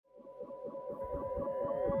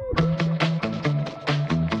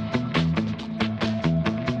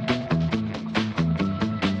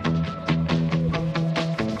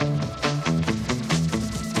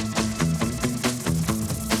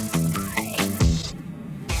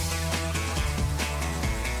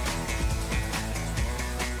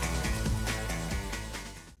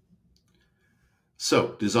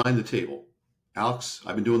So, design the table. Alex,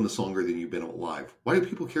 I've been doing this longer than you've been alive. Why do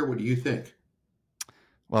people care? What do you think?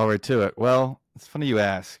 Well, right to it. Well, it's funny you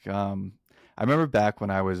ask. I remember back when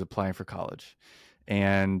I was applying for college,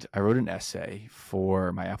 and I wrote an essay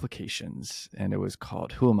for my applications, and it was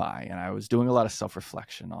called "Who Am I?" And I was doing a lot of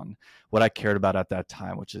self-reflection on what I cared about at that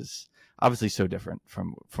time, which is obviously so different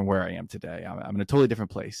from where I am today. I'm in a totally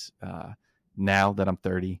different place now that I'm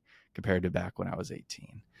 30 compared to back when I was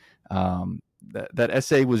 18. That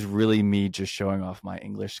essay was really me just showing off my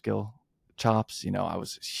English skill chops. I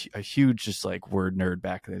was a huge just like word nerd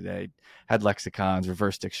back in the day. Had lexicons,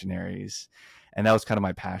 reverse dictionaries, and that was kind of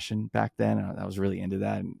my passion back then. And I was really into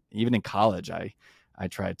that. And even in college, I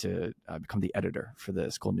tried to become the editor for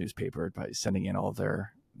the school newspaper by sending in all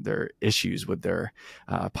their issues with their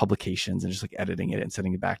publications and just like editing it and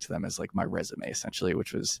sending it back to them as like my resume essentially,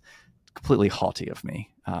 which was completely haughty of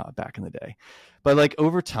me back in the day. But like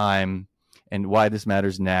over time, and why this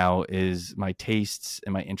matters now is my tastes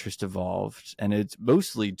and my interest evolved. And it's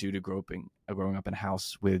mostly due to growing up in a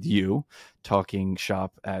house with you, talking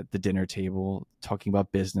shop at the dinner table, talking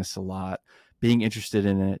about business a lot, being interested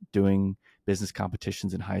in it, doing business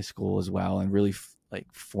competitions in high school as well, and really like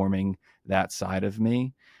forming that side of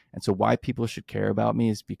me. And so why people should care about me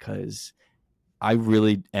is because I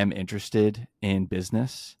really am interested in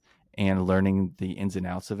business and learning the ins and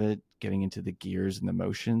outs of it, getting into the gears and the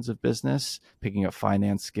motions of business, picking up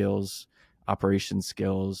finance skills, operation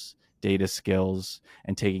skills, data skills,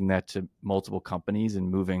 and taking that to multiple companies and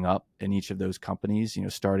moving up in each of those companies,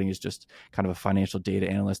 starting as just kind of a financial data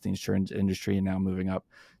analyst in the insurance industry and now moving up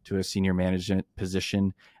to a senior management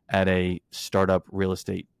position at a startup real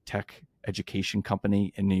estate tech education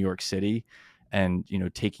company in New York City. And,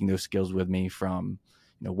 taking those skills with me from,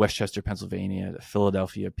 Westchester, Pennsylvania, to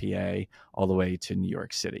Philadelphia, PA, all the way to New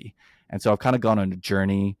York City. And so I've kind of gone on a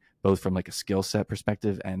journey, both from like a skill set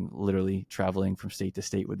perspective and literally traveling from state to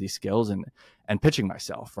state with these skills and pitching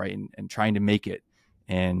myself, right. And trying to make it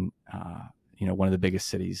in, one of the biggest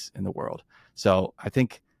cities in the world. So I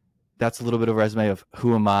think that's a little bit of a resume of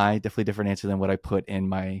who am I. Definitely different answer than what I put in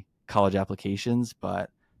my college applications,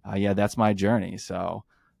 but yeah, that's my journey. So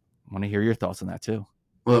I want to hear your thoughts on that too.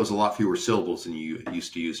 Well, that was a lot fewer syllables than you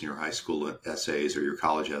used to use in your high school essays or your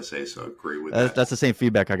college essays. So I agree with that. That's the same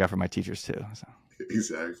feedback I got from my teachers too. So.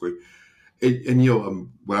 Exactly.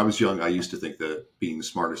 When I was young, I used to think that being the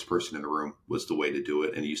smartest person in the room was the way to do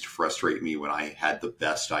it. And it used to frustrate me when I had the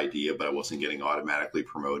best idea, but I wasn't getting automatically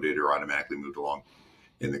promoted or automatically moved along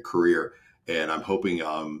in the career. And I'm hoping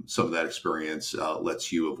some of that experience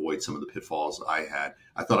lets you avoid some of the pitfalls I had.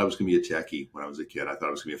 I thought I was going to be a techie when I was a kid. I thought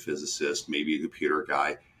I was going to be a physicist, maybe a computer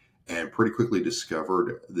guy, and pretty quickly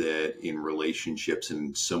discovered that in relationships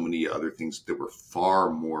and so many other things that were far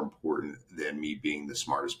more important than me being the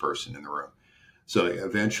smartest person in the room. So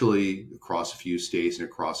eventually, across a few states and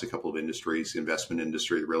across a couple of industries, investment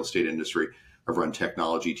industry, the real estate industry, I've run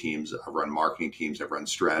technology teams, I've run marketing teams, I've run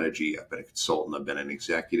strategy, I've been a consultant, I've been an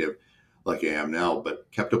executive like I am now, but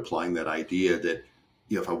kept applying that idea that,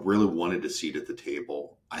 if I really wanted a seat at the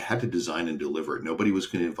table, I had to design and deliver it. Nobody was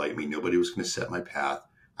going to invite me. Nobody was going to set my path.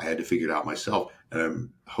 I had to figure it out myself, and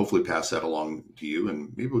I'm hopefully pass that along to you.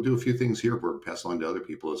 And maybe we'll do a few things here where we pass along to other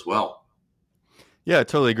people as well. Yeah, I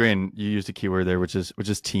totally agree. And you used a keyword there, which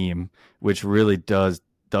is team, which really does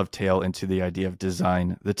dovetail into the idea of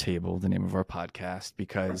design the table, the name of our podcast,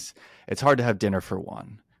 because it's hard to have dinner for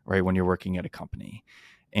one, right? When you're working at a company.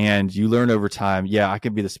 And you learn over time, yeah, I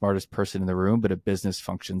can be the smartest person in the room, but a business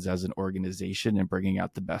functions as an organization and bringing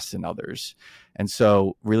out the best in others. And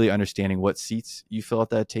so really understanding what seats you fill at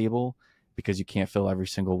that table, because you can't fill every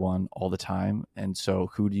single one all the time. And so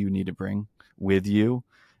who do you need to bring with you?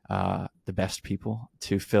 The best people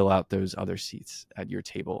to fill out those other seats at your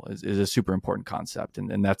table is a super important concept.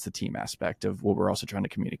 And that's the team aspect of what we're also trying to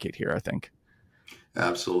communicate here, I think.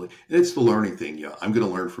 Absolutely. And it's the learning thing. Yeah. I'm going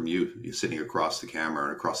to learn from you. You're sitting across the camera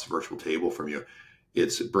and across the virtual table from you.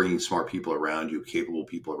 It's bringing smart people around you, capable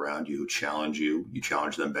people around you who challenge you. You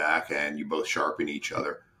challenge them back, and you both sharpen each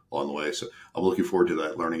other along the way. So I'm looking forward to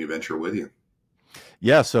that learning adventure with you.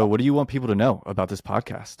 Yeah. So what do you want people to know about this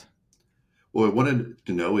podcast? What I wanted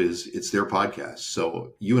to know is it's their podcast.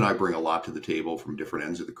 So you and I bring a lot to the table from different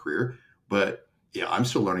ends of the career, but yeah, I'm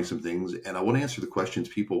still learning some things, and I want to answer the questions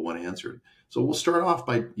people want answered. So we'll start off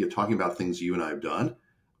by talking about things you and I have done.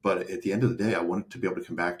 But at the end of the day, I want to be able to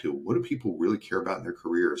come back to what do people really care about in their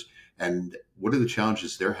careers, and what are the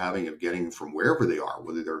challenges they're having of getting from wherever they are,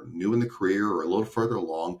 whether they're new in the career or a little further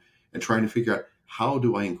along, and trying to figure out how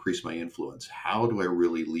do I increase my influence? How do I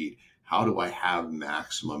really lead? How do I have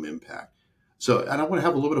maximum impact? So, and I want to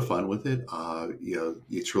have a little bit of fun with it.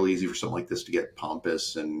 It's really easy for something like this to get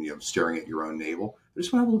pompous and staring at your own navel. I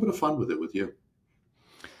just want to have a little bit of fun with it with you.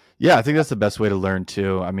 Yeah, I think that's the best way to learn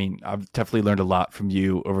too. I mean, I've definitely learned a lot from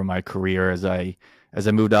you over my career as I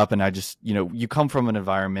moved up, and I just, you come from an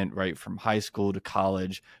environment, right, from high school to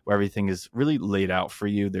college where everything is really laid out for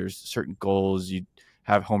you. There's certain goals, you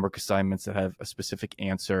have homework assignments that have a specific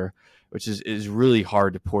answer, which is really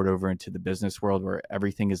hard to port over into the business world where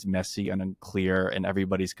everything is messy and unclear and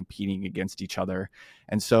everybody's competing against each other.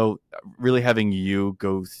 And so really having you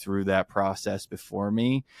go through that process before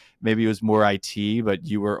me, maybe it was more IT, but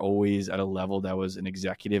you were always at a level that was an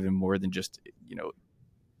executive and more than just,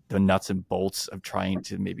 the nuts and bolts of trying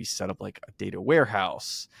to maybe set up like a data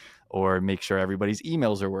warehouse or make sure everybody's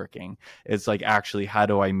emails are working. It's like, actually, how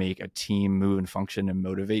do I make a team move and function and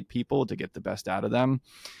motivate people to get the best out of them?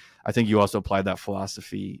 I think you also applied that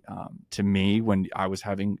philosophy to me when I was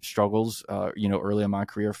having struggles, early in my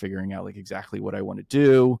career, figuring out like exactly what I want to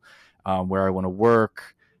do, where I want to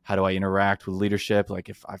work, how do I interact with leadership, like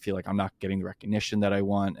if I feel like I'm not getting the recognition that I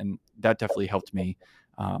want. And that definitely helped me,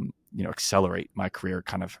 accelerate my career,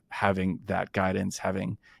 kind of having that guidance,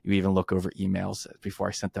 having you even look over emails before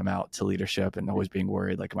I sent them out to leadership and always being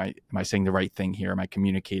worried, like, am I saying the right thing here? Am I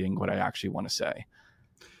communicating what I actually want to say?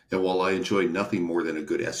 And while I enjoy nothing more than a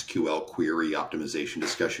good SQL query optimization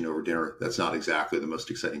discussion over dinner, that's not exactly the most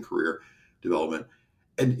exciting career development.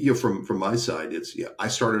 And from my side, I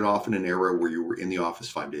started off in an era where you were in the office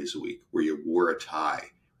 5 days a week, where you wore a tie,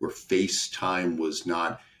 where FaceTime was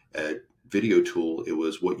not a video tool; it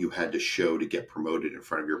was what you had to show to get promoted in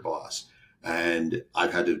front of your boss. And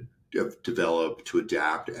I've had to develop to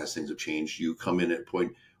adapt as things have changed. You come in at a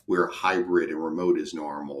point where hybrid and remote is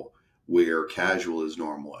normal, where casual is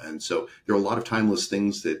normal. And so there are a lot of timeless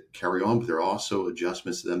things that carry on, but there are also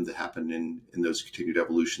adjustments to them that happen in those continued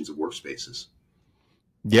evolutions of workspaces.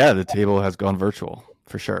 Yeah, the table has gone virtual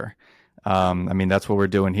for sure. I mean, that's what we're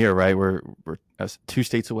doing here, right? We're 2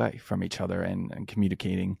 states away from each other and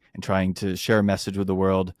communicating and trying to share a message with the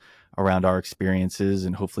world around our experiences,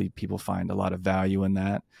 and hopefully people find a lot of value in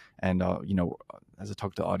that. And as I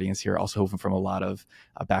talk to the audience here, also hoping from a lot of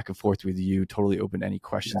back and forth with you, totally open to any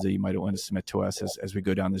questions that you might want to submit to us as we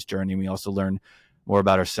go down this journey. And we also learn more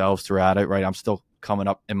about ourselves throughout it, right? I'm still coming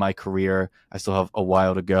up in my career. I still have a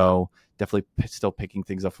while to go. Definitely still picking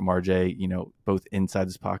things up from RJ, both inside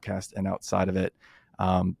this podcast and outside of it.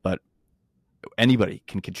 But anybody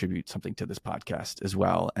can contribute something to this podcast as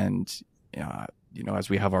well. And, as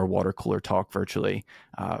we have our water cooler talk virtually,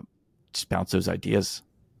 just bounce those ideas.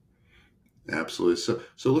 Absolutely.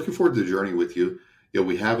 So looking forward to the journey with you.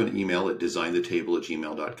 We have an email at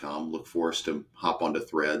designthetable@gmail.com. Look for us to hop onto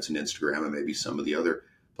Threads and Instagram and maybe some of the other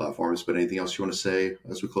platforms. But anything else you want to say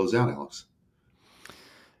as we close out, Alex?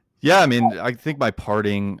 Yeah, I mean, I think my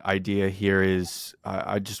parting idea here is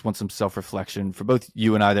I just want some self-reflection for both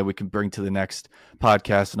you and I that we can bring to the next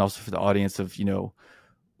podcast, and also for the audience of,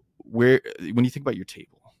 where, when you think about your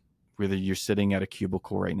table, whether you're sitting at a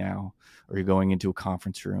cubicle right now or you're going into a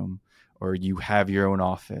conference room or you have your own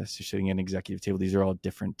office, you're sitting at an executive table. These are all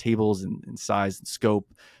different tables in size and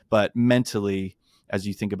scope. But mentally, as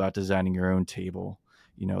you think about designing your own table,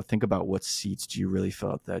 think about what seats do you really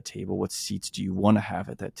fill at that table? What seats do you want to have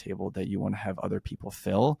at that table that you want to have other people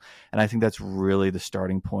fill? And I think that's really the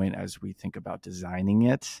starting point as we think about designing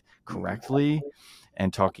it correctly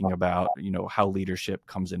and talking about, how leadership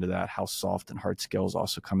comes into that, how soft and hard skills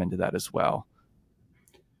also come into that as well.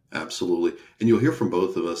 Absolutely. And you'll hear from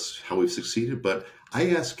both of us how we've succeeded. But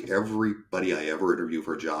I ask everybody I ever interview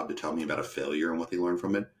for a job to tell me about a failure and what they learned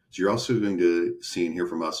from it. So you're also going to see and hear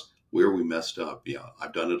from us where we messed up. Yeah,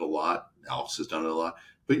 I've done it a lot. Alex has done it a lot.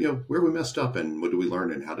 But, where we messed up and what did we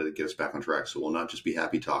learn and how did it get us back on track? So we'll not just be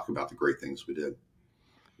happy talking about the great things we did.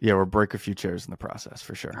 Yeah, we'll break a few chairs in the process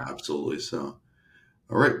for sure. Absolutely. So,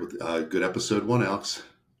 all right. Good episode 1, Alex.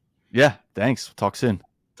 Yeah, thanks. We'll talk soon.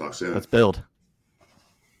 Talk soon. Let's build.